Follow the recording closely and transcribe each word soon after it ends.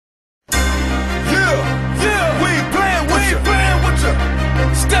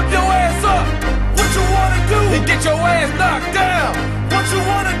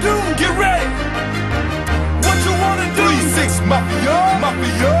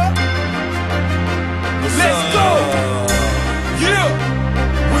Mafia. Let's go. Yeah.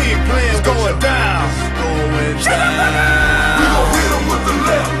 We ain't playing. It's going down. We gon' hit him with the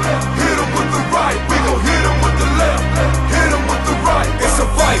left, hit him with the right. We gon' hit him with the left, hit him with the right. It's a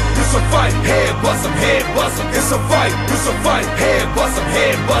fight, it's a fight. Head bust him, head bust him. It's a fight, it's a fight. Head bust him,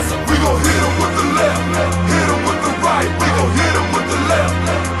 head bust him. We gon' hit him with the left, hit him with the right. We gon' hit him with the left,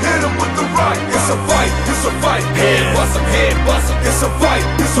 hit him with the right. It's a fight, it's a fight. Head bust him, head bust him. It's a fight,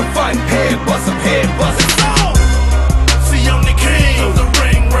 it's a fight. Head bust him, head bust him.